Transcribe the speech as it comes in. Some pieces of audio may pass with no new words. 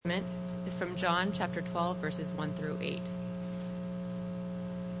from John chapter 12, verses 1 through 8.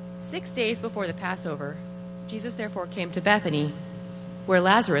 6 days before the Passover, Jesus therefore came to Bethany, where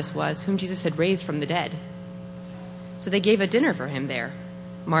Lazarus was, whom Jesus had raised from the dead. So they gave a dinner for him there.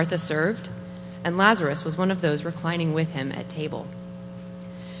 Martha served, and Lazarus was one of those reclining with him at table.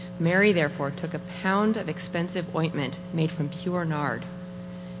 Mary therefore took a pound of expensive ointment made from pure nard,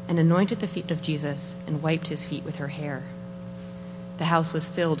 and anointed the feet of Jesus and wiped his feet with her hair. The house was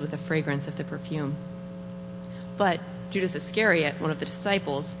filled with the fragrance of the perfume. But Judas Iscariot, one of the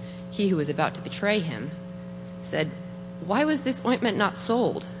disciples, he who was about to betray him, said, "Why was this ointment not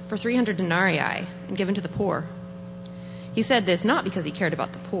sold for 300 denarii and given to the poor?" He said this not because he cared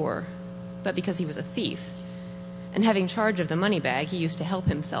about the poor, but because he was a thief, and having charge of the money bag, he used to help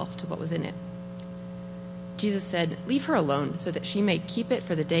himself to what was in it. Jesus said, "Leave her alone, so that she may keep it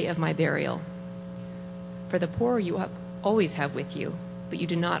for the day of my burial. For the poor you always have with you, but you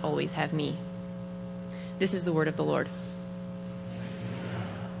do not always have me." This is the word of the Lord.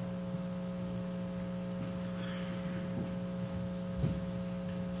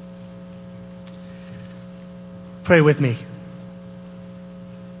 Pray with me.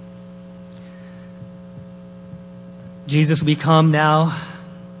 Jesus, we come now,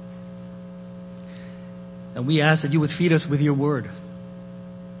 and we ask that you would feed us with your word.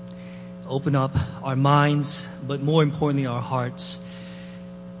 Open up our minds, but more importantly, our hearts,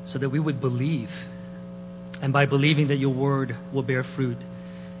 so that we would believe. And by believing that your word will bear fruit.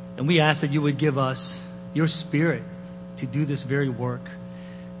 And we ask that you would give us your spirit to do this very work.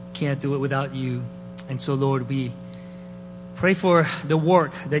 Can't do it without you. And so, Lord, we pray for the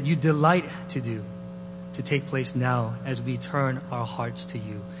work that you delight to do to take place now as we turn our hearts to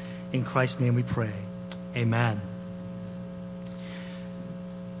you. In Christ's name we pray. Amen.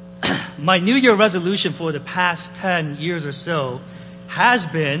 My New Year resolution for the past 10 years or so has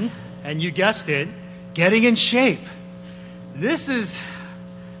been, and you guessed it, getting in shape. This is,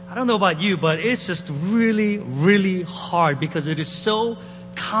 I don't know about you, but it's just really, really hard because it is so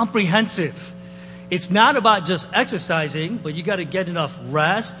comprehensive. It's not about just exercising, but you got to get enough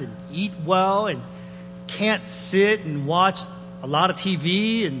rest and eat well and can't sit and watch a lot of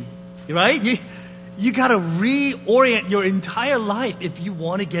TV and, right? You got to reorient your entire life if you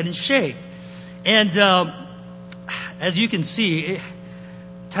want to get in shape. And as you can see,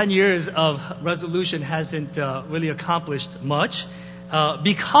 10 years of resolution hasn't really accomplished much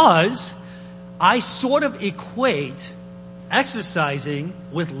because I sort of equate exercising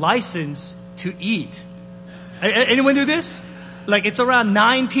with license to eat. Anyone do this? Like it's around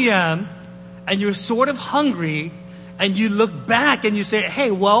 9 p.m. and you're sort of hungry and you look back and you say, "Hey,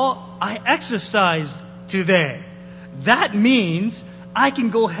 well, I exercised today. That means I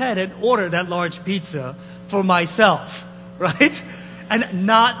can go ahead and order that large pizza for myself," right? And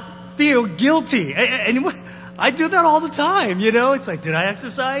not feel guilty. Anyone? I do that all the time, you know? It's like, did I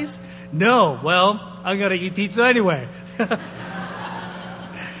exercise? No. Well, I'm going to eat pizza anyway.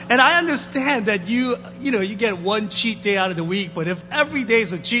 And I understand that you get one cheat day out of the week, but if every day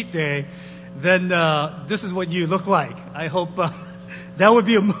is a cheat day, then this is what you look like. I hope that would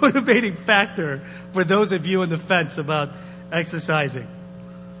be a motivating factor for those of you on the fence about exercising.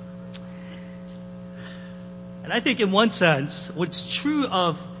 And I think in one sense, what's true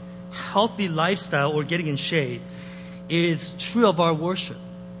of healthy lifestyle or getting in shape is true of our worship.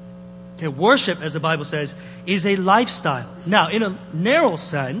 Okay, worship, as the Bible says, is a lifestyle. Now, in a narrow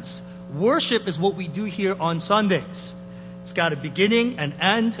sense, worship is what we do here on Sundays. It's got a beginning and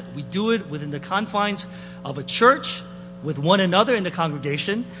end. We do it within the confines of a church with one another in the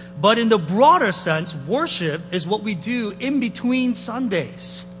congregation. But in the broader sense, worship is what we do in between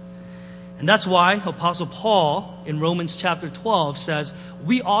Sundays. And that's why Apostle Paul in Romans chapter 12 says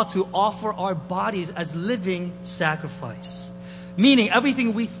we ought to offer our bodies as living sacrifice. Meaning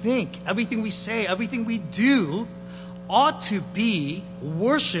everything we think, everything we say, everything we do ought to be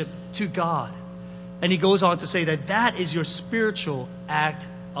worship to God. And he goes on to say that that is your spiritual act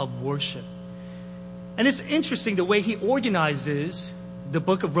of worship. And it's interesting the way he organizes the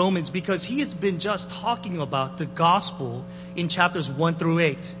book of Romans because he has been just talking about the gospel in chapters 1 through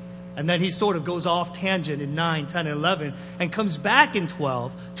 8. And then he sort of goes off tangent in 9, 10, and 11 and comes back in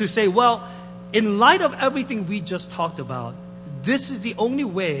 12 to say, well, in light of everything we just talked about, this is the only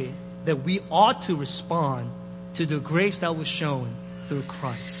way that we ought to respond to the grace that was shown through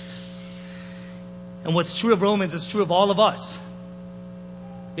Christ. And what's true of Romans is true of all of us.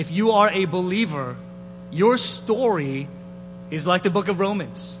 If you are a believer, your story is like the book of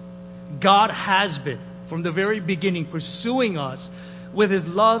Romans. God has been, from the very beginning, pursuing us with His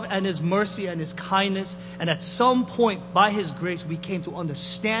love and His mercy and His kindness. And at some point, by His grace, we came to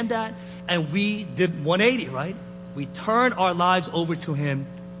understand that, and we did 180, right? We turned our lives over to Him.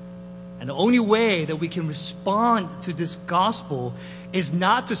 And the only way that we can respond to this gospel is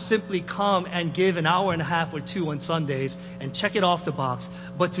not to simply come and give an hour and a half or two on Sundays and check it off the box,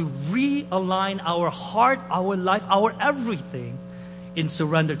 but to realign our heart, our life, our everything in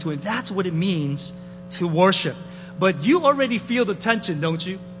surrender to Him. That's what it means to worship. But you already feel the tension, don't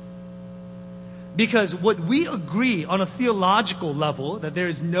you? Because what we agree on a theological level, that there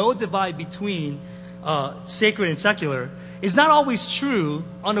is no divide between sacred and secular, is not always true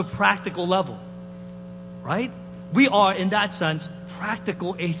on a practical level, right? We are, in that sense,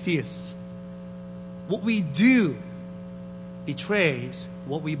 practical atheists. What we do betrays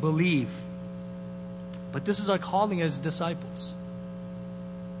what we believe. But this is our calling as disciples.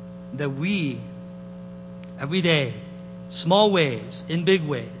 That we, every day, small ways, in big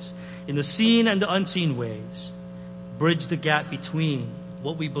ways, in the seen and the unseen ways, bridge the gap between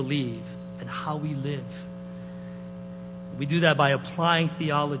what we believe and how we live. We do that by applying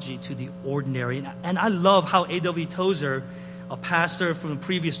theology to the ordinary. And I love how A.W. Tozer, a pastor from the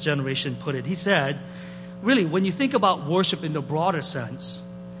previous generation, put it. He said, really, when you think about worship in the broader sense,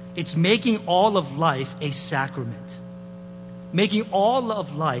 it's making all of life a sacrament. Making all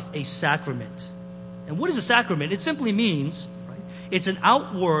of life a sacrament. And what is a sacrament? It simply means, right, it's an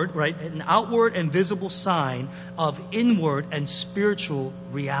outward and visible sign of inward and spiritual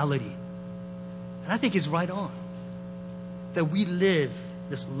reality. And I think he's right on. That we live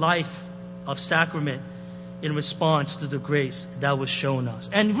this life of sacrament in response to the grace that was shown us.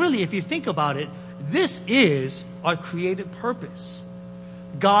 And really, if you think about it, this is our created purpose.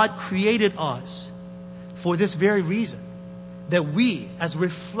 God created us for this very reason. That we, as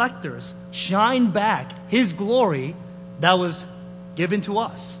reflectors, shine back His glory that was given to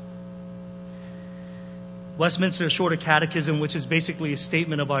us. Westminster Shorter Catechism, which is basically a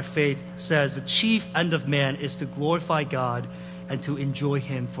statement of our faith, says the chief end of man is to glorify God and to enjoy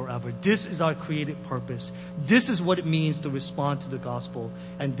Him forever. This is our created purpose. This is what it means to respond to the gospel,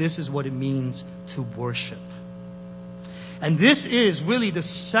 and this is what it means to worship. And this is really the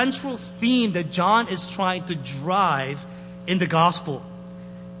central theme that John is trying to drive in the gospel.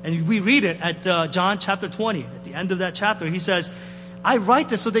 And we read it at John chapter 20. At the end of that chapter, he says, I write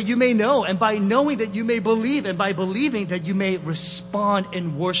this so that you may know, and by knowing that you may believe, and by believing that you may respond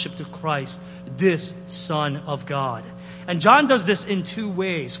in worship to Christ, this Son of God. And John does this in two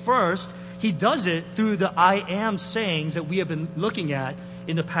ways. First, he does it through the I am sayings that we have been looking at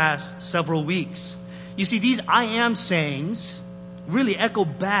in the past several weeks. You see, these I am sayings really echo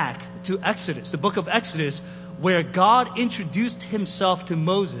back to Exodus, the book of Exodus, where God introduced Himself to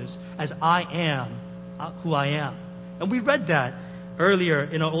Moses as I am who I am. And we read that earlier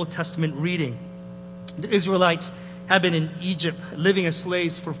in our Old Testament reading. The Israelites had been in Egypt living as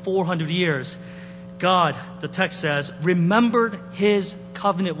slaves for 400 years. God, the text says, remembered His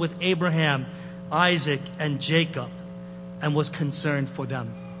covenant with Abraham, Isaac, and Jacob, and was concerned for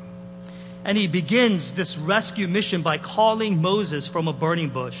them. And He begins this rescue mission by calling Moses from a burning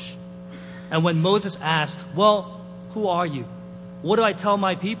bush. And when Moses asked, well, who are you? What do I tell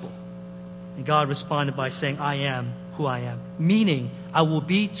my people? And God responded by saying, I am who I am. Meaning, I will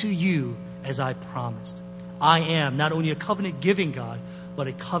be to you as I promised. I am not only a covenant-giving God, but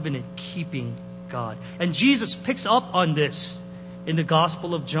a covenant-keeping God. And Jesus picks up on this in the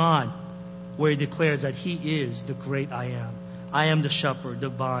Gospel of John, where He declares that He is the great I am. I am the shepherd, the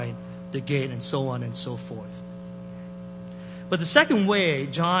vine, the gate, and so on and so forth. But the second way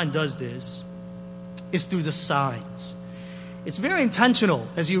John does this is through the signs. It's very intentional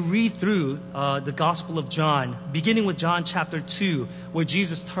as you read through the Gospel of John, beginning with John chapter 2, where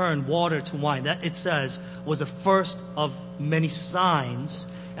Jesus turned water to wine. That, it says, was the first of many signs.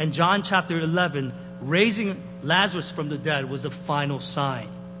 And John chapter 11, raising Lazarus from the dead, was the final sign.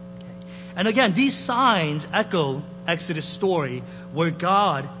 And again, these signs echo Exodus story, where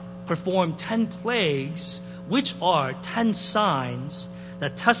God performed 10 plagues, which are 10 signs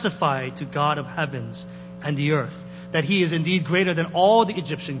that testify to God of heavens and the earth, that He is indeed greater than all the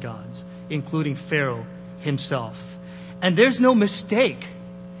Egyptian gods, including Pharaoh himself. And there's no mistake,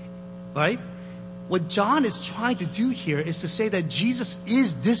 right? What John is trying to do here is to say that Jesus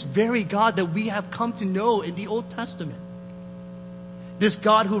is this very God that we have come to know in the Old Testament. This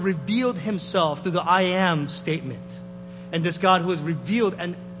God who revealed Himself through the I am statement. And this God who has revealed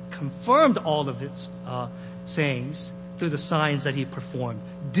and confirmed all of His sayings through the signs that He performed.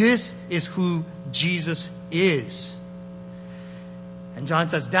 This is who Jesus is. And John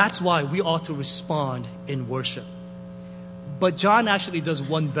says that's why we ought to respond in worship. But John actually does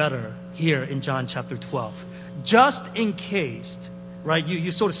one better here in John chapter 12. Just in case, right,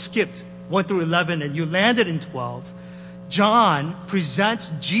 you sort of skipped 1 through 11 and you landed in 12, John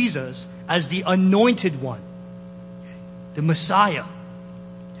presents Jesus as the anointed one, the Messiah.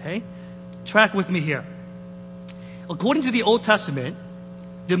 Okay? Track with me here. According to the Old Testament,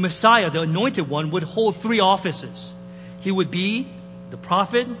 the Messiah, the anointed one, would hold three offices. He would be the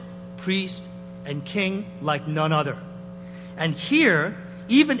prophet, priest, and king like none other. And here,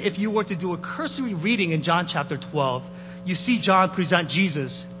 even if you were to do a cursory reading in John chapter 12, you see John present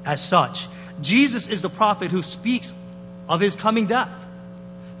Jesus as such. Jesus is the prophet who speaks of his coming death.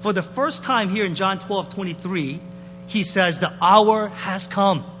 For the first time here in John 12:23, he says, the hour has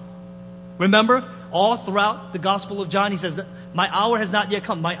come. Remember, all throughout the Gospel of John, he says, my hour has not yet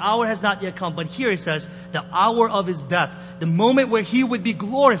come. My hour has not yet come. But here he says, the hour of his death, the moment where he would be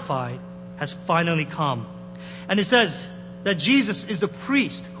glorified, has finally come. And it says that Jesus is the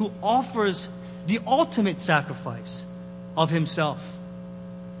priest who offers the ultimate sacrifice of himself.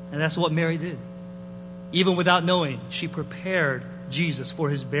 And that's what Mary did. Even without knowing, she prepared Jesus for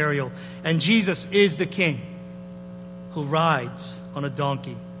his burial. And Jesus is the king who rides on a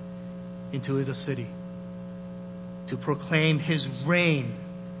donkey into the city to proclaim his reign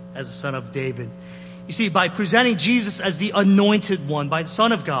as the Son of David. You see, by presenting Jesus as the anointed one, by the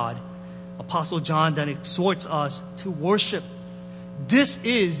Son of God, Apostle John then exhorts us to worship. This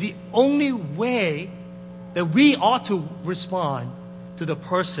is the only way that we ought to respond to the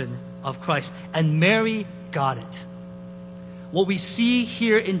person of Christ. And Mary got it. What we see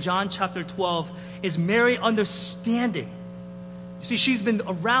here in John chapter 12 is Mary understanding. You see, she's been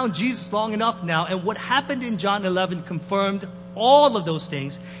around Jesus long enough now, and what happened in John 11 confirmed all of those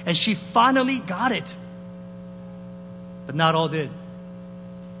things, and she finally got it. But not all did.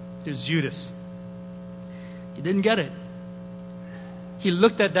 There's Judas. He didn't get it. He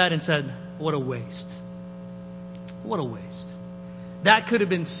looked at that and said, what a waste. What a waste. That could have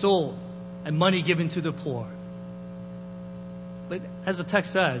been sold and money given to the poor. But as the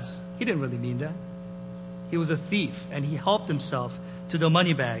text says, he didn't really mean that. He was a thief, and he helped himself to the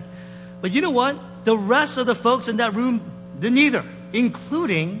money bag. But you know what? The rest of the folks in that room didn't either,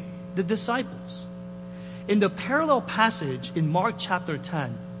 including the disciples. In the parallel passage in Mark chapter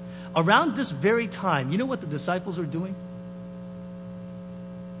 10, around this very time, you know what the disciples are doing?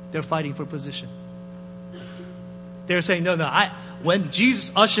 They're fighting for position. They're saying, no, when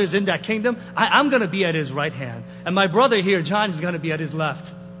Jesus ushers in that kingdom, I'm going to be at his right hand. And my brother here, John, is going to be at his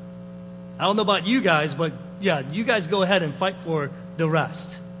left. I don't know about you guys, but yeah, you guys go ahead and fight for the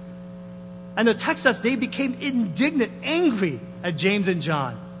rest. And the text says they became indignant, angry at James and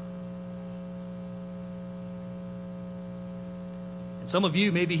John. And some of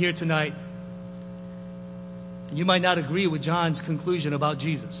you may be here tonight, and you might not agree with John's conclusion about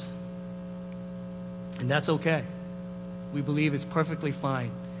Jesus. And that's okay. We believe it's perfectly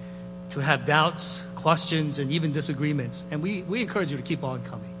fine to have doubts, questions, and even disagreements. And we encourage you to keep on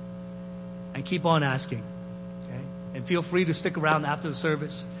coming and keep on asking. Okay? And feel free to stick around after the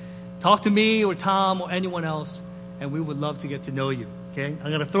service. Talk to me or Tom or anyone else, and we would love to get to know you. Okay? I'm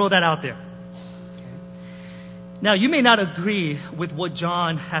going to throw that out there. Okay? Now, you may not agree with what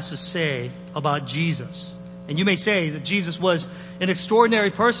John has to say about Jesus. And you may say that Jesus was an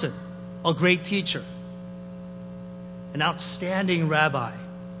extraordinary person, a great teacher, an outstanding rabbi,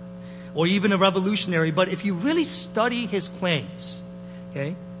 or even a revolutionary. But if you really study his claims,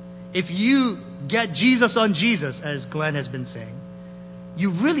 okay, if you get Jesus on Jesus, as Glenn has been saying, you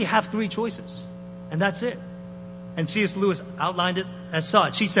really have three choices, and that's it. And C.S. Lewis outlined it as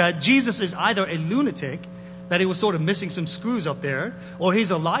such. He said, Jesus is either a lunatic, that he was sort of missing some screws up there, or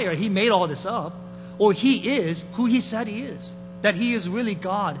he's a liar, he made all this up, or he is who he said he is, that he is really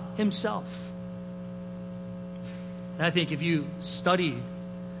God himself. And I think if you study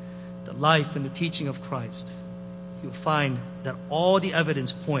the life and the teaching of Christ, you'll find that all the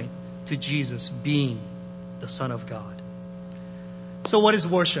evidence point to Jesus being the Son of God. So what is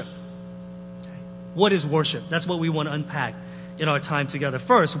worship? What is worship? That's what we want to unpack in our time together.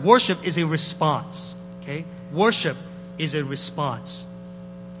 First, worship is a response. Okay? Worship is a response.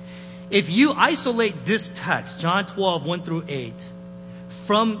 If you isolate this text, John 12, 1 through 8,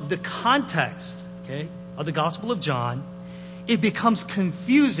 from the context, okay, of the Gospel of John, it becomes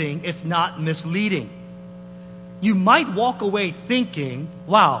confusing, if not misleading. You might walk away thinking,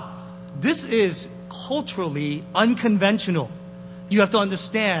 wow, this is culturally unconventional. You have to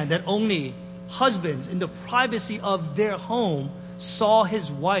understand that only husbands in the privacy of their home saw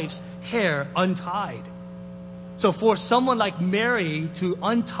his wife's hair untied. So for someone like Mary to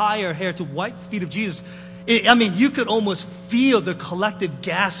untie her hair to wipe the feet of Jesus, You could almost feel the collective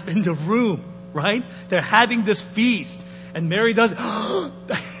gasp in the room, right? They're having this feast, and Mary does, you're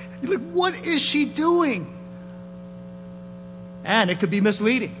like, what is she doing? And it could be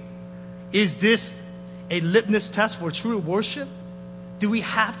misleading. Is this a litmus test for true worship? Do we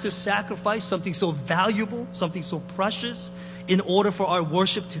have to sacrifice something so valuable, something so precious, in order for our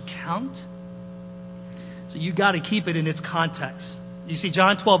worship to count? So you got to keep it in its context. You see,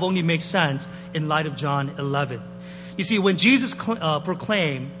 John 12 only makes sense in light of John 11. You see, when Jesus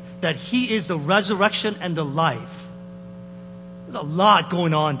proclaimed that He is the resurrection and the life, there's a lot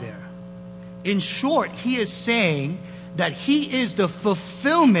going on there. In short, He is saying that He is the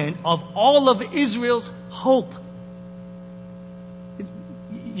fulfillment of all of Israel's hope.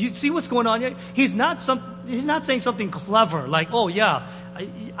 You see what's going on here? He's not saying something clever like, oh yeah,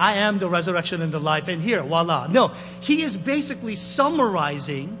 I am the resurrection and the life, and here, voila. No, He is basically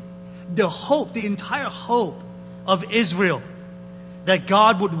summarizing the hope, the entire hope of Israel, that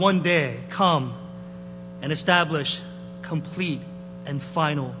God would one day come and establish complete and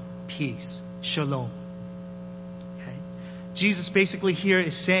final peace, shalom. Okay? Jesus basically here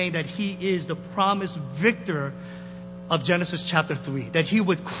is saying that He is the promised victor of Genesis chapter 3, that He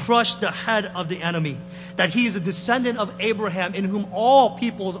would crush the head of the enemy, that He is a descendant of Abraham in whom all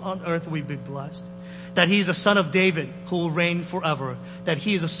peoples on earth will be blessed, that He is a son of David who will reign forever, that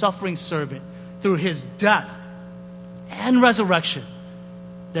He is a suffering servant through His death and resurrection,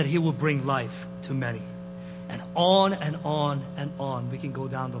 that He will bring life to many. And on and on and on we can go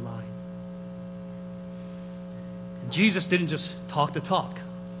down the line. And Jesus didn't just talk the talk.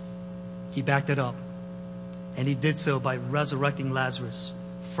 He backed it up. And He did so by resurrecting Lazarus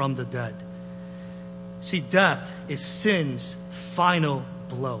from the dead. See, death is sin's final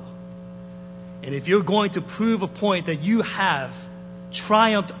blow. And if you're going to prove a point that you have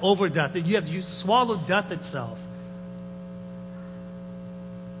triumphed over death, that you swallowed death itself,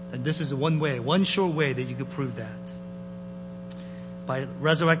 and this is one sure way that you could prove that. By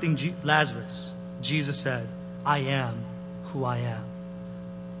resurrecting Lazarus, Jesus said, I am who I am.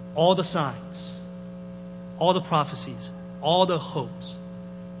 All the signs, all the prophecies, all the hopes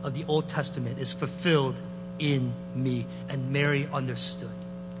of the Old Testament is fulfilled in me. And Mary understood.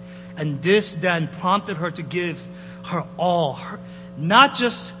 And this then prompted her to give her all. Not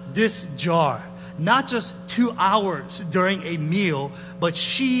just this jar, not just 2 hours during a meal, but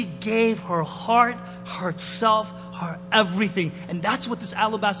she gave her heart, herself, her everything. And that's what this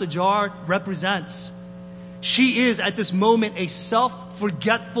alabaster jar represents. She is at this moment a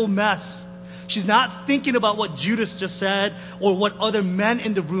self-forgetful mess. She's not thinking about what Judas just said or what other men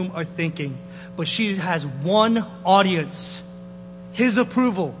in the room are thinking. But she has one audience. His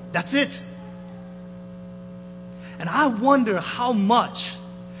approval. That's it. And I wonder how much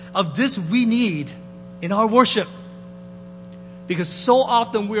of this we need in our worship. Because so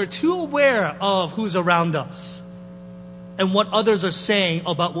often we are too aware of who's around us and what others are saying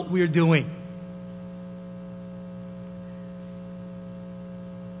about what we're doing.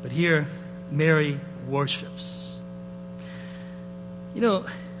 But here, Mary worships. You know,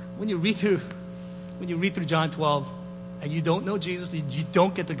 when you read through John 12 and you don't know Jesus, you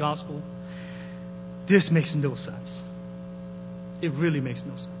don't get the gospel, this makes no sense. It really makes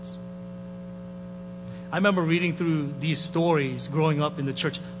no sense. I remember reading through these stories growing up in the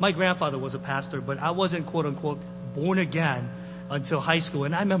church. My grandfather was a pastor, but I wasn't, quote unquote, born again until high school.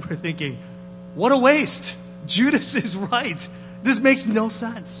 And I remember thinking, what a waste. Judas is right. This makes no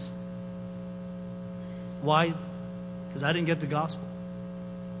sense. Why? Because I didn't get the gospel.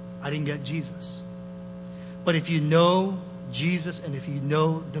 I didn't get Jesus. But if you know Jesus and if you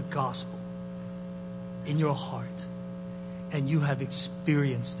know the gospel in your heart and you have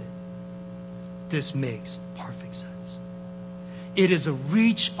experienced it, this makes perfect sense. It is a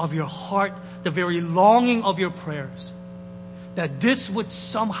reach of your heart, the very longing of your prayers, that this would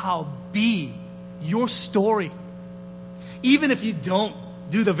somehow be your story. Even if you don't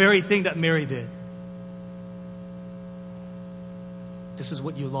do the very thing that Mary did. This is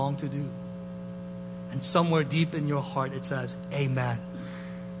what you long to do. And somewhere deep in your heart it says, Amen.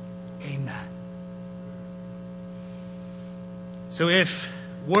 Amen. So if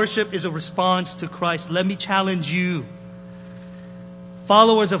worship is a response to Christ, let me challenge you,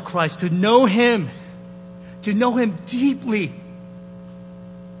 followers of Christ, to know Him deeply.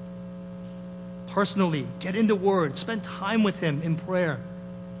 Personally, get in the Word, spend time with Him in prayer.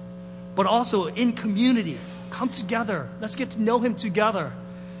 But also in community, come together. Let's get to know Him together.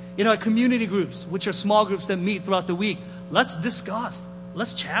 In our community groups, which are small groups that meet throughout the week, let's discuss,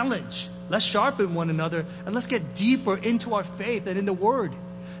 let's challenge, let's sharpen one another, and let's get deeper into our faith and in the Word.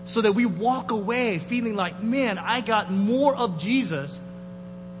 so that we walk away feeling like, man, I got more of Jesus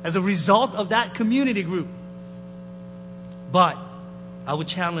as a result of that community group. But I would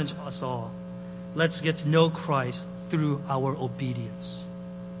challenge us all. Let's get to know Christ through our obedience.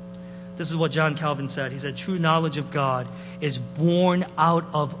 This is what John Calvin said. He said, true knowledge of God is born out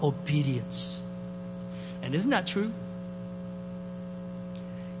of obedience. And isn't that true?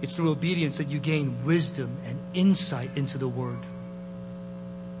 It's through obedience that you gain wisdom and insight into the Word.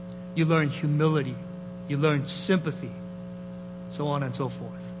 You learn humility. You learn sympathy. So on and so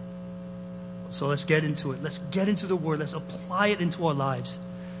forth. So let's get into it. Let's get into the Word. Let's apply it into our lives.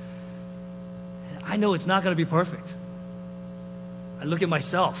 And I know it's not going to be perfect. I look at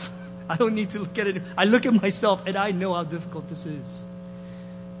myself. I don't need to look at it. I look at myself and I know how difficult this is.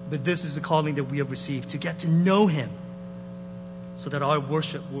 But this is the calling that we have received, to get to know Him so that our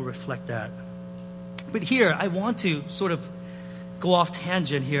worship will reflect that. But here, I want to sort of go off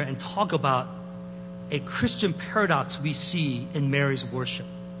tangent here and talk about a Christian paradox we see in Mary's worship.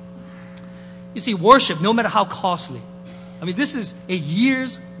 You see, worship, no matter how costly, I mean, this is a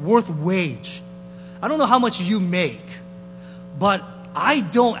year's worth wage. I don't know how much you make, but I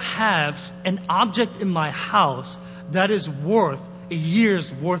don't have an object in my house that is worth a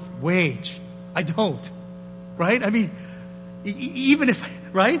year's worth wage. I don't. Right? I mean, even if,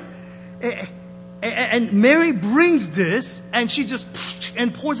 right? And Mary brings this and she just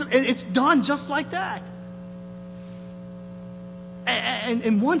and pours it, and it's done just like that. And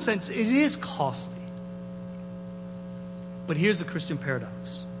in one sense, it is costly. But here's the Christian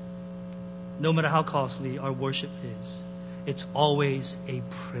paradox. No matter how costly our worship is, it's always a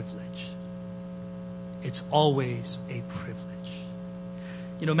privilege. It's always a privilege.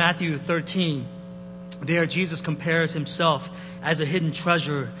 You know, Matthew 13, there Jesus compares himself as a hidden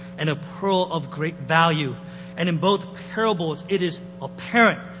treasure and a pearl of great value. And in both parables, it is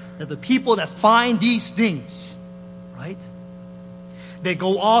apparent that the people that find these things, right, they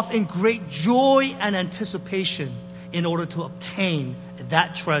go off in great joy and anticipation in order to obtain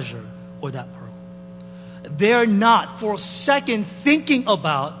that treasure or that pearl. They're not for a second thinking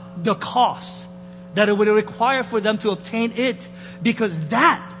about the cost that it would require for them to obtain it, because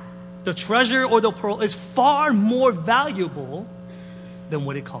that, the treasure or the pearl, is far more valuable than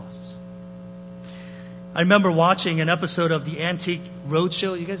what it costs. I remember watching an episode of the Antique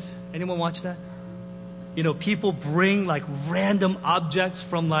Roadshow. You guys, anyone watch that? You know, people bring like random objects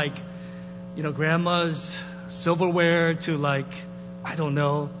from like, you know, grandma's silverware to like, I don't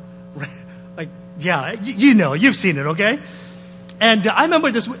know, like, yeah, you know, you've seen it, okay? And I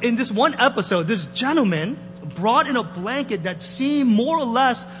remember this in this one episode, this gentleman brought in a blanket that seemed more or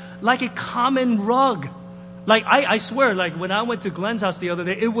less like a common rug. Like, I swear, like when I went to Glenn's house the other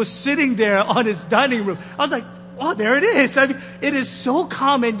day, it was sitting there on his dining room. I was like, oh, there it is. I mean, it is so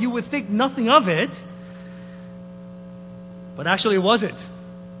common, you would think nothing of it. But actually it wasn't.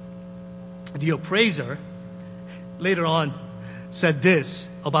 The appraiser later on said this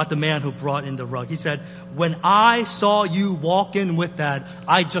about the man who brought in the rug. He said, when I saw you walk in with that,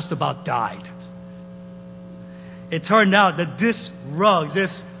 I just about died. It turned out that this rug,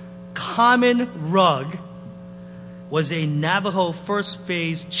 this common rug, was a Navajo first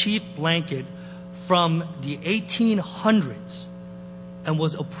phase chief blanket from the 1800s and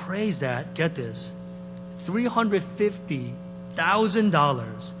was appraised at, get this,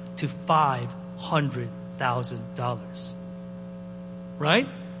 $350,000 to $500,000. Right?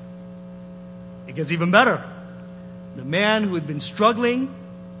 It gets even better. The man who had been struggling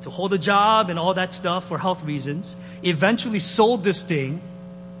to hold a job and all that stuff for health reasons eventually sold this thing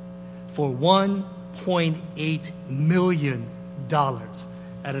for $1.8 million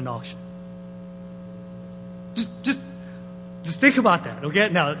at an auction. Just think about that, okay?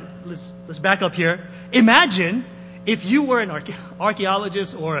 Now, let's back up here. Imagine if you were an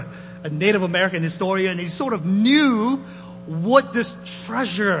archaeologist or a Native American historian and you sort of knew what this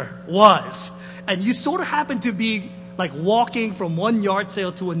treasure was. And you sort of happened to be like walking from one yard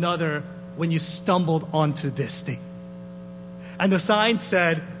sale to another when you stumbled onto this thing. And the sign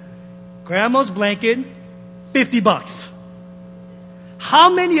said, Grandma's blanket, $50. How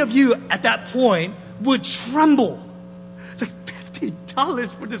many of you at that point would tremble? It's like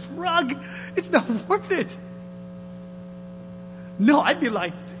 $50 for this rug. It's not worth it. No, I'd be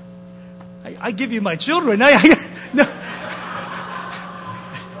like, I give you my children. No.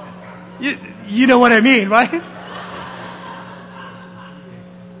 You know what I mean, right?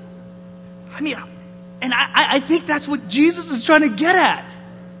 I mean, and I think that's what Jesus is trying to get at.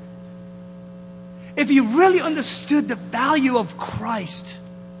 If you really understood the value of Christ,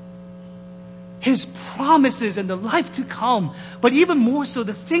 His promises and the life to come, but even more so,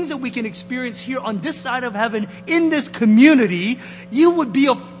 the things that we can experience here on this side of heaven in this community, you would be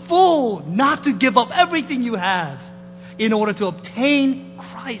a fool not to give up everything you have in order to obtain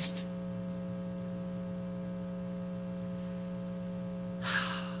Christ.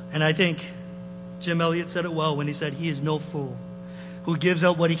 And I think Jim Elliot said it well when he said, "He is no fool who gives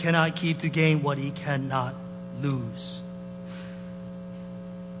up what he cannot keep to gain what he cannot lose."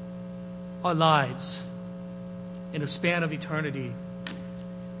 Our lives in a span of eternity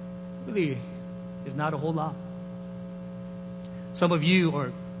really is not a whole lot. Some of you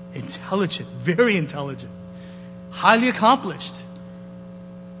are intelligent, very intelligent, highly accomplished.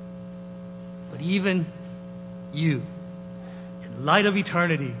 But even you, in light of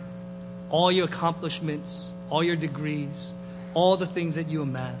eternity, all your accomplishments, all your degrees, all the things that you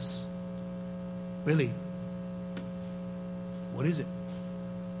amass, really, what is it?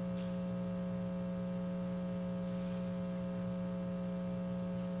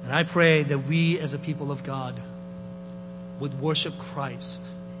 And I pray that we as a people of God would worship Christ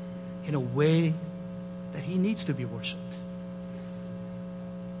in a way that He needs to be worshiped.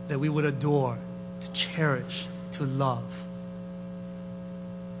 That we would adore, to cherish, to love.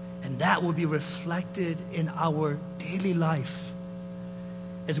 And that will be reflected in our daily life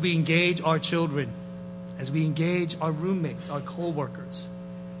as we engage our children, as we engage our roommates, our co-workers,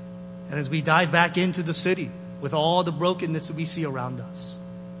 and as we dive back into the city with all the brokenness that we see around us.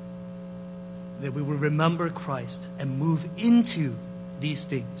 That we will remember Christ and move into these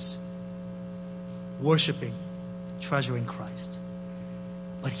things, worshiping, treasuring Christ.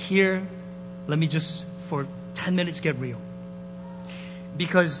 But here, let me just, for 10 minutes, get real.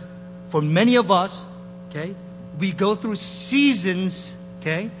 Because for many of us, okay, we go through seasons,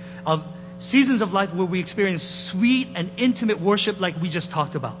 okay, of seasons of life where we experience sweet and intimate worship like we just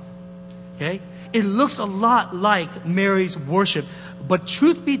talked about. Okay? It looks a lot like Mary's worship. But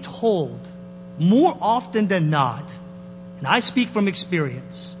truth be told, more often than not, and I speak from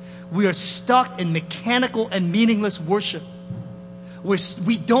experience, we are stuck in mechanical and meaningless worship where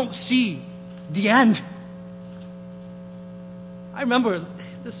we don't see the end. I remember,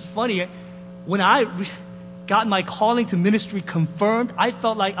 this is funny, when I got my calling to ministry confirmed, I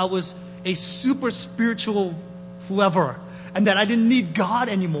felt like I was a super spiritual whoever and that I didn't need God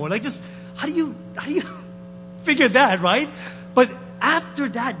anymore. Like, just, how do you figure that, right? But after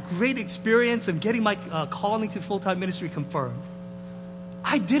that great experience of getting my calling to full-time ministry confirmed,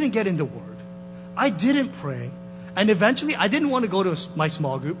 I didn't get in the Word. I didn't pray. And eventually, I didn't want to go to my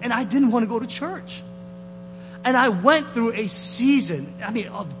small group, and I didn't want to go to church. And I went through a season,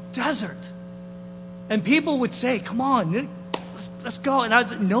 of desert. And people would say, "Come on, let's go." And I would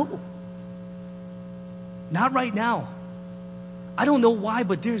say, "No. Not right now. I don't know why,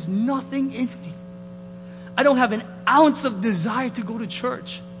 but there's nothing in me. I don't have an ounce of desire to go to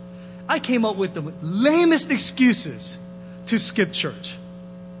church." I came up with the lamest excuses to skip church.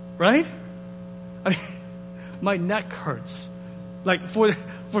 Right? My neck hurts. Like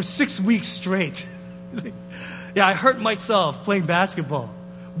for 6 weeks straight. Yeah, I hurt myself playing basketball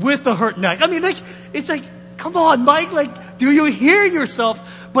with a hurt neck. It's like, come on, Mike, do you hear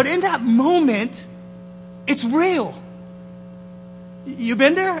yourself? But in that moment, it's real. You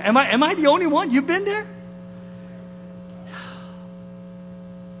been there? Am I the only one? You've been there?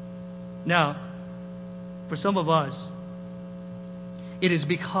 Now, for some of us, it is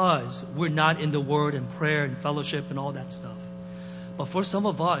because we're not in the Word and prayer and fellowship and all that stuff. But for some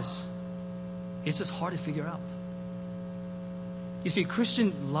of us, it's just hard to figure out. You see,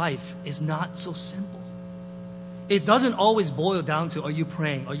 Christian life is not so simple. It doesn't always boil down to, are you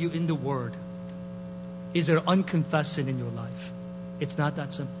praying? Are you in the Word? Is there unconfessed sin in your life? It's not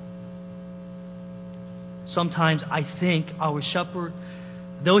that simple. Sometimes I think our shepherd,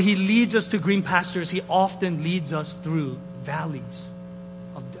 though he leads us to green pastures, he often leads us through valleys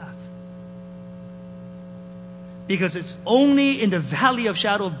of death. Because it's only in the valley of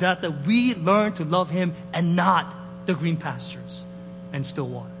shadow of death that we learn to love Him and not the green pastures and still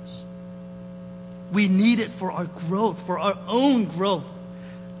waters. We need it for our growth, for our own growth,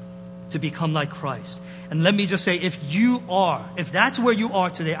 to become like Christ. And let me just say, if that's where you are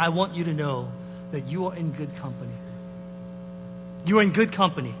today, I want you to know that you are in good company. You're in good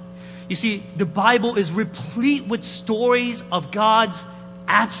company. You see, the Bible is replete with stories of God's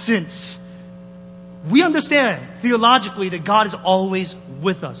absence. We understand theologically that God is always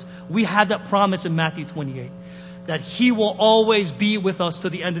with us. We have that promise in Matthew 28, that He will always be with us to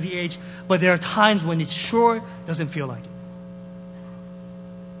the end of the age. But there are times when it sure doesn't feel like it.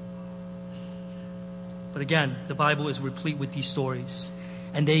 But again, the Bible is replete with these stories.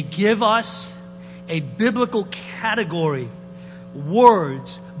 And they give us a biblical category,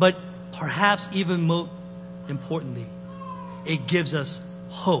 words, but perhaps even more importantly, it gives us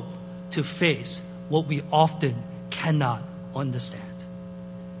hope to face what we often cannot understand.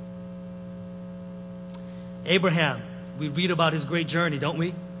 Abraham, we read about his great journey, don't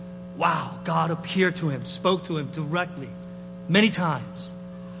we? Wow, God appeared to him, spoke to him directly, many times.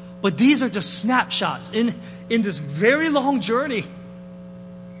 But these are just snapshots. In this very long journey,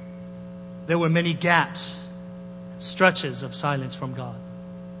 there were many gaps, stretches of silence from God.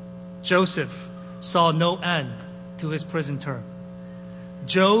 Joseph saw no end to his prison term.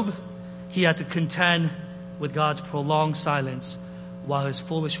 Job, he had to contend with God's prolonged silence while his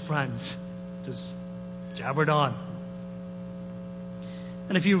foolish friends just jabbered on.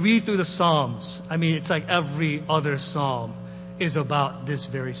 And if you read through the Psalms, I mean, it's like every other psalm is about this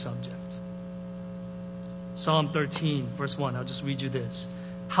very subject. Psalm 13, verse 1, I'll just read you this.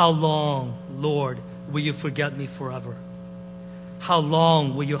 How long, Lord, will you forget me forever? How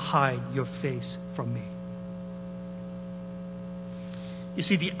long will you hide your face from me? You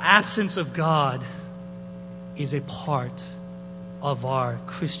see, the absence of God is a part of our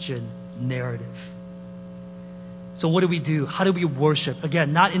Christian narrative. So what do? How do we worship?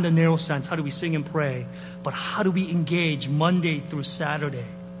 Again, not in the narrow sense, how do we sing and pray, but how do we engage Monday through Saturday?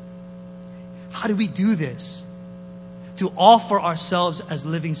 How do we do this? To offer ourselves as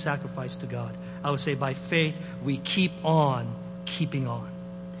living sacrifice to God. I would say by faith, we keep on keeping on.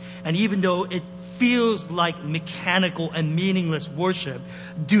 And even though it feels like mechanical and meaningless worship,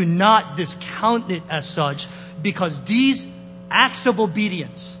 do not discount it as such, because these acts of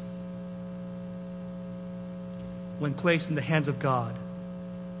obedience, when placed in the hands of God,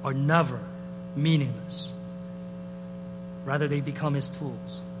 are never meaningless. Rather, they become His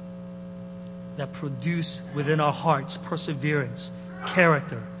tools that produce within our hearts perseverance,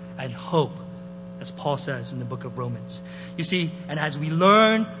 character, and hope, as Paul says in the book of Romans. You see, and as we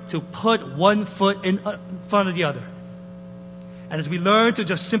learn to put one foot in front of the other, and as we learn to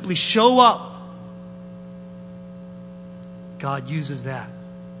just simply show up, God uses that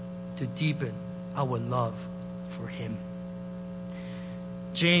to deepen our love for Him.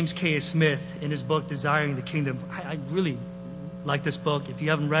 James K. Smith, in his book, Desiring the Kingdom, I really like this book. If you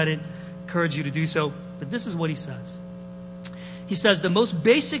haven't read it, I encourage you to do so. But this is what he says. He says, the most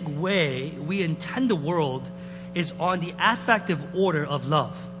basic way we intend the world is on the affective order of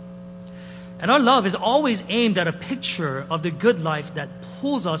love. And our love is always aimed at a picture of the good life that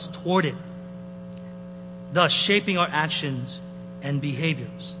pulls us toward it, thus shaping our actions and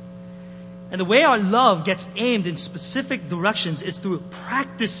behaviors. And the way our love gets aimed in specific directions is through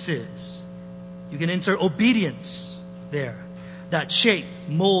practices. You can insert obedience there, that shape,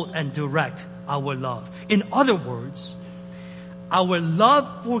 mold, and direct our love. In other words, our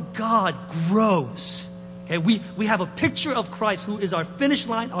love for God grows. Okay, we have a picture of Christ, who is our finish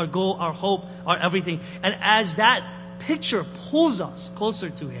line, our goal, our hope, our everything. And as that picture pulls us closer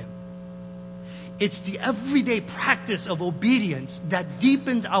to Him, it's the everyday practice of obedience that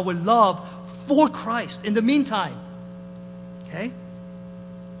deepens our love for Christ in the meantime. Okay?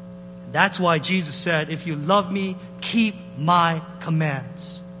 That's why Jesus said, if you love me, keep my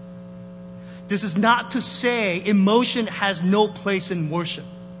commands. This is not to say emotion has no place in worship.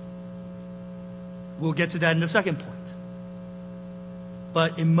 We'll get to that in the second point.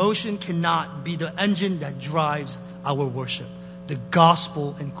 But emotion cannot be the engine that drives our worship. The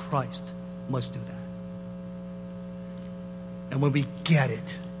gospel in Christ must do that. And when we get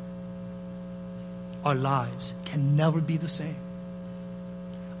it, our lives can never be the same.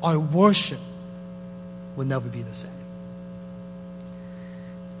 Our worship will never be the same.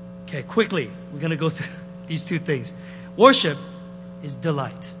 Okay, quickly, we're going to go through these two things. Worship is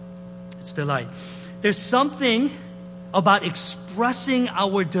delight. It's delight. There's something about expressing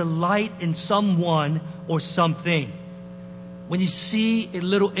our delight in someone or something. When you see a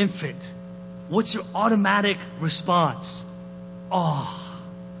little infant, what's your automatic response?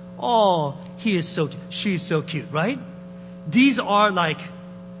 Oh, he is so cute. She's so cute, right? These are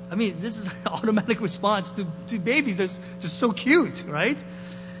this is an automatic response to babies. They're just so cute, right?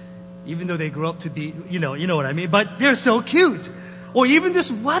 Even though they grow up to be, you know what I mean? But they're so cute. Or even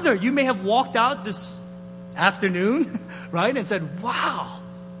this weather. You may have walked out this afternoon, right? And said, wow,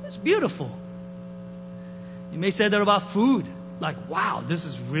 it's beautiful. You may say that about food. Like, wow, this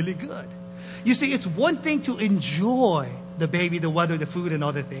is really good. You see, it's one thing to enjoy the baby, the weather, the food, and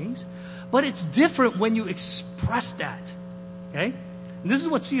other things. But it's different when you express that. Okay? And this is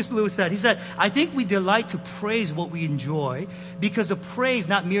what C.S. Lewis said. He said, I think we delight to praise what we enjoy because the praise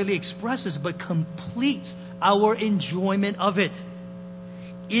not merely expresses but completes our enjoyment of it.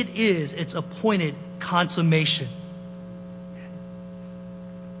 it is its appointed consummation.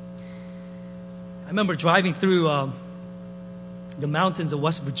 I remember driving through the mountains of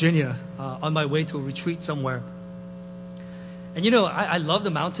West Virginia on my way to a retreat somewhere. And I love the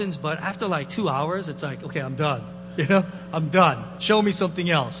mountains, but after like 2 hours, it's like, okay, I'm done. I'm done. Show me something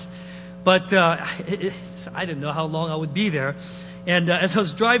else. But I didn't know how long I would be there. And as I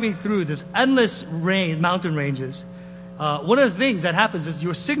was driving through this endless mountain ranges, one of the things that happens is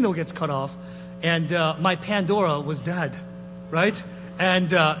your signal gets cut off, and my Pandora was dead, right?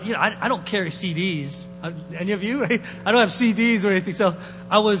 And I don't carry CDs. Any of you? Right? I don't have CDs or anything. So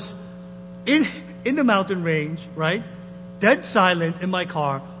I was in the mountain range, right? Dead silent in my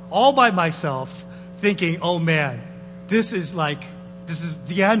car, all by myself, thinking, oh man, this is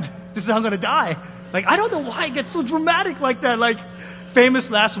the end. This is how I'm going to die. Like, I don't know why it gets so dramatic like that. Like,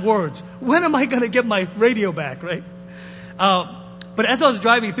 famous last words. When am I going to get my radio back, right? But as I was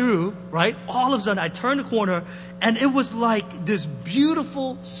driving through, right, all of a sudden I turned the corner, and it was like this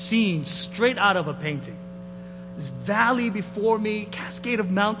beautiful scene straight out of a painting. This valley before me, cascade of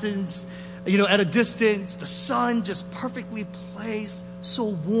mountains, at a distance, the sun just perfectly placed, so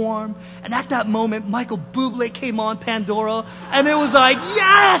warm. And at that moment, Michael Bublé came on Pandora, and it was like,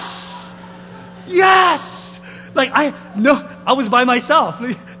 yes! Yes! Like, I was by myself.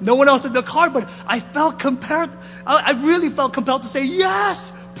 No one else in the car, but I felt compelled. I really felt compelled to say,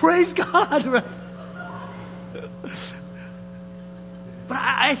 yes! Praise God! Right? But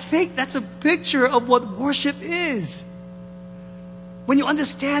I think that's a picture of what worship is. When you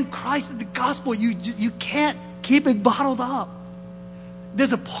understand Christ and the gospel, you can't keep it bottled up.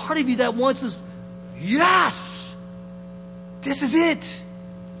 There's a part of you that wants this, yes! This is it.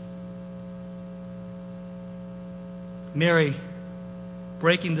 Mary,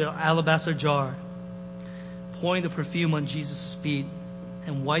 breaking the alabaster jar, pouring the perfume on Jesus' feet,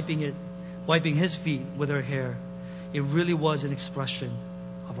 and wiping his feet with her hair, it really was an expression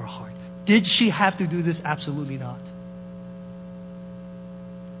of her heart. Did she have to do this? Absolutely not.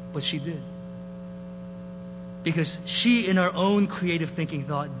 But she did. Because she, in her own creative thinking,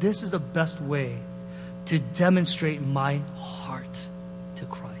 thought, this is the best way to demonstrate my heart to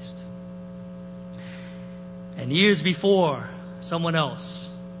Christ. And years before, someone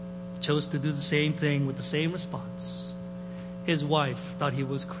else chose to do the same thing with the same response. His wife thought he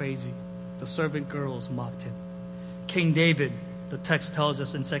was crazy. The servant girls mocked him. King David, the text tells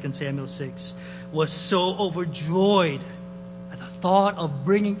us in 2 Samuel 6, was so overjoyed at the thought of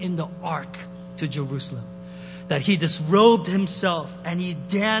bringing in the ark to Jerusalem that he disrobed himself and he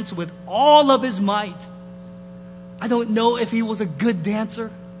danced with all of his might. I don't know if he was a good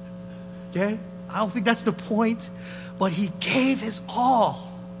dancer. Okay? I don't think that's the point. But he gave his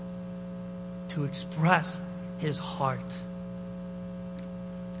all to express his heart.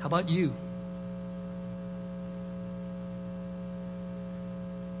 How about you?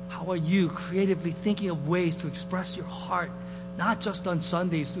 How are you creatively thinking of ways to express your heart, not just on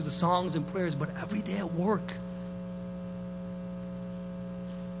Sundays through the songs and prayers, but every day at work?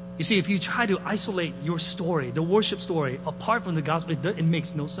 You see, if you try to isolate your story, the worship story, apart from the gospel, it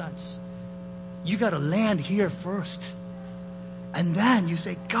makes no sense. You got to land here first. And then you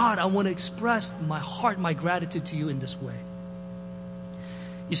say, God, I want to express my heart, my gratitude to you in this way.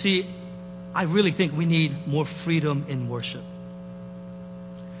 You see, I really think we need more freedom in worship.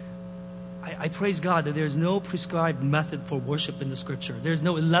 I praise God that there's no prescribed method for worship in the scripture. There's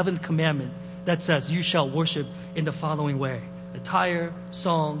no 11th commandment that says you shall worship in the following way. Attire,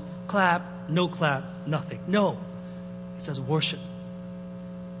 song, clap, no clap, nothing. No. It says worship.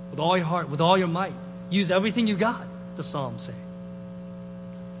 With all your heart, with all your might. Use everything you got, the Psalms say.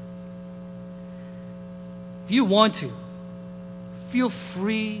 If you want to, feel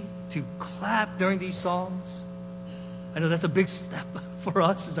free to clap during these songs. I know that's a big step for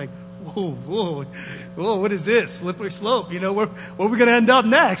us. It's like, whoa, what is this? Slippery slope. Where are we going to end up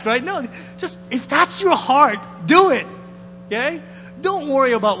next, right? No, just, if that's your heart, do it. Okay? Don't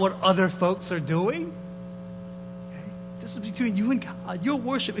worry about what other folks are doing. Okay? This is between you and God. Your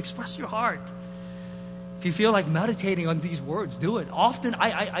worship, express your heart. If you feel like meditating on these words, do it. Often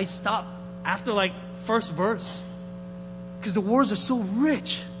I stop after first verse because the words are so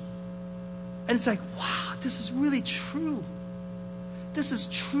rich. And it's like, wow, this is really true. This is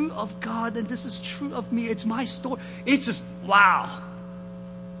true of God and this is true of me. It's my story. It's just, wow.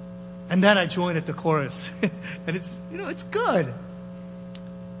 And then I join at the chorus. And it's good.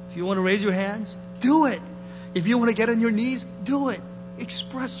 If you want to raise your hands, do it. If you want to get on your knees, do it.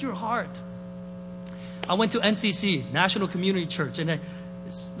 Express your heart. I went to NCC, National Community Church, and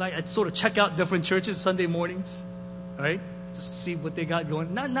I sort of check out different churches Sunday mornings, right? just see what they got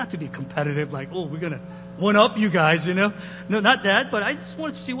going. Not to be competitive, like, oh, we're going to one up you guys, you know. No, not that, but I just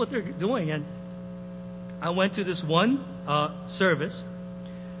wanted to see what they're doing. And I went to this one service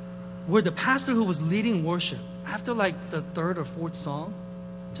where the pastor who was leading worship, after like the third or fourth song,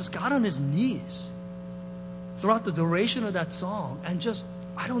 just got on his knees throughout the duration of that song and just,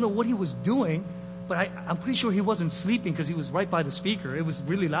 I don't know what he was doing, but I'm pretty sure he wasn't sleeping because he was right by the speaker. It was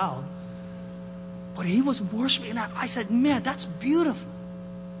really loud. But he was worshiping, and I said, man, that's beautiful.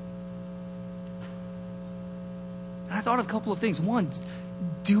 And I thought of a couple of things. One,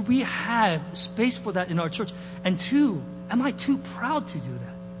 do we have space for that in our church? And two, am I too proud to do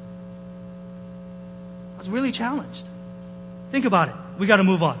that? I was really challenged. Think about it. We got to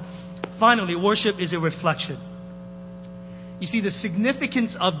move on. Finally, worship is a reflection. You see, the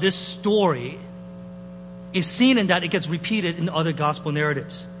significance of this story is seen in that it gets repeated in other gospel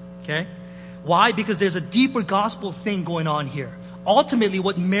narratives. Okay? Why? Because there's a deeper gospel thing going on here. Ultimately,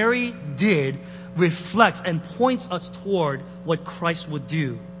 what Mary did reflects and points us toward what Christ would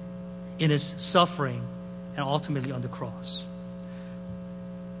do in his suffering and ultimately on the cross.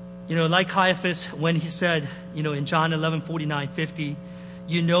 You know, like Caiaphas, when he said, you know, in John 11:49-50,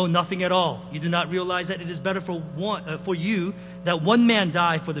 you know nothing at all. You do not realize that it is better for you that one man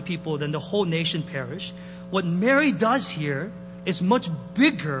die for the people than the whole nation perish. What Mary does here is much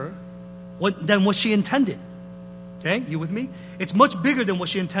bigger than what she intended. Okay, you with me? It's much bigger than what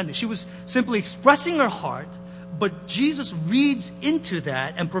she intended. She was simply expressing her heart, but Jesus reads into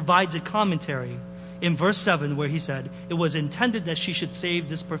that and provides a commentary in verse 7 where he said, it was intended that she should save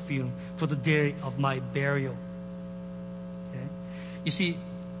this perfume for the day of my burial. Okay? You see,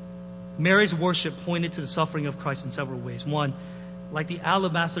 Mary's worship pointed to the suffering of Christ in several ways. One, like the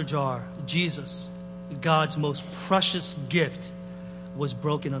alabaster jar, Jesus, God's most precious gift, was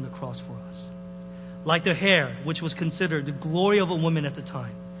broken on the cross for us. Like the hair, which was considered the glory of a woman at the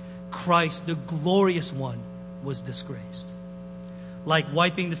time, Christ, the glorious one, was disgraced. Like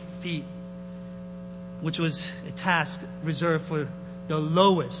wiping the feet, which was a task reserved for the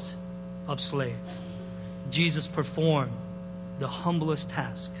lowest of slaves, Jesus performed the humblest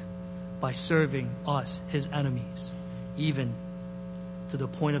task by serving us, his enemies, even to the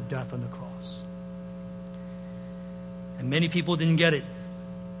point of death on the cross. And many people didn't get it.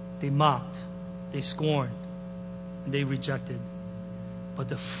 They mocked, they scorned, and they rejected. But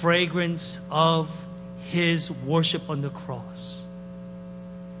the fragrance of his worship on the cross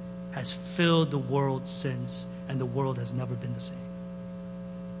has filled the world since, and the world has never been the same.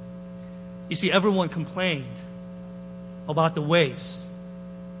 You see, everyone complained about the waist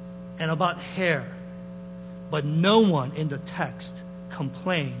and about hair, but no one in the text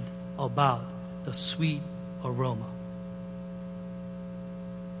complained about the sweet aroma.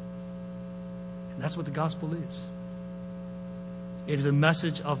 And that's what the gospel is. It is a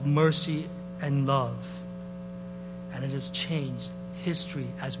message of mercy and love, and it has changed history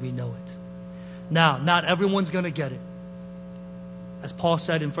as we know it. Now, not everyone's going to get it. As Paul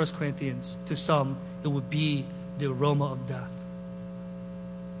said in 1 Corinthians, to some, it would be the aroma of death.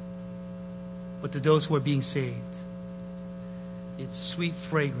 But to those who are being saved, it's sweet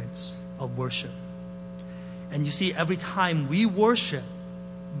fragrance of worship. And you see, every time we worship,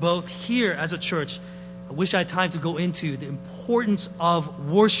 both here as a church, I wish I had time to go into the importance of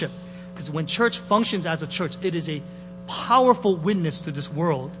worship. Because when church functions as a church, it is a powerful witness to this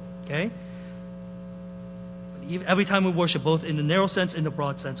world. Okay? Every time we worship, both in the narrow sense and the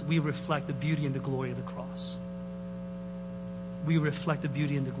broad sense, we reflect the beauty and the glory of the cross. We reflect the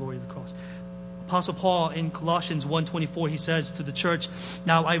beauty and the glory of the cross. Apostle Paul in Colossians 1:24, he says to the church,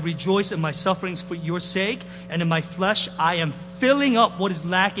 now I rejoice in my sufferings for your sake, and in my flesh I am filling up what is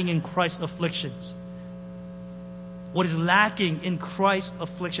lacking in Christ's afflictions. What is lacking in Christ's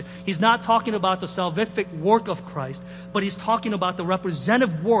affliction. He's not talking about the salvific work of Christ, but he's talking about the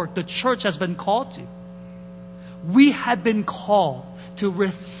representative work the church has been called to. We have been called to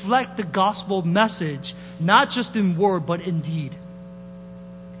reflect the gospel message, not just in word, but in deed.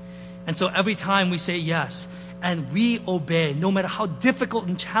 And so every time we say yes, and we obey, no matter how difficult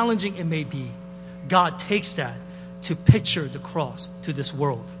and challenging it may be, God takes that to picture the cross to this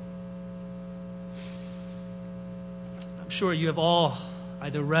world. I'm sure you have all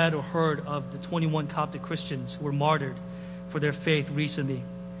either read or heard of the 21 Coptic Christians who were martyred for their faith recently.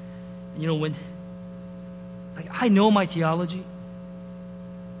 You know, I know my theology,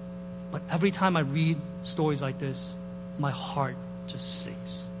 but every time I read stories like this, my heart just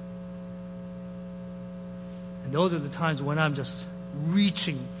sinks. And those are the times when I'm just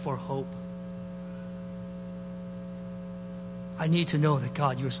reaching for hope. I need to know that,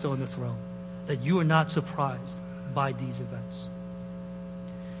 God, you are still on the throne, that you are not surprised by these events.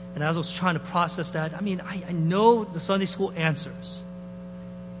 And as I was trying to process that, I know the Sunday school answers,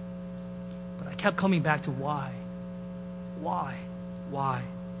 but I kept coming back to why.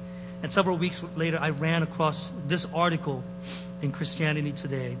 And several weeks later, I ran across this article in Christianity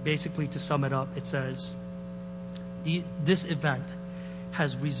Today. Basically, to sum it up, it says, this event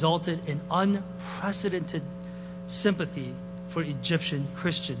has resulted in unprecedented sympathy for Egyptian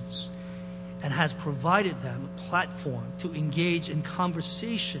Christians and has provided them a platform to engage in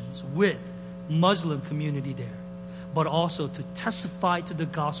conversations with Muslim community there, but also to testify to the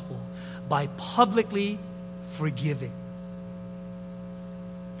gospel by publicly forgiving.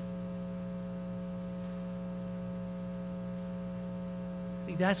 I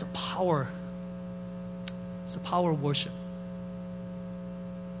think that's a power. It's a power of worship.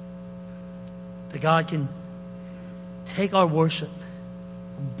 That God can take our worship,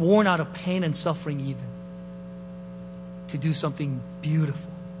 born out of pain and suffering even, to do something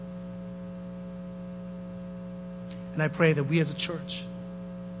beautiful. And I pray that we as a church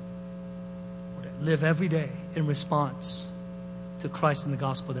would live every day in response to Christ and the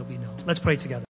gospel that we know. Let's pray together.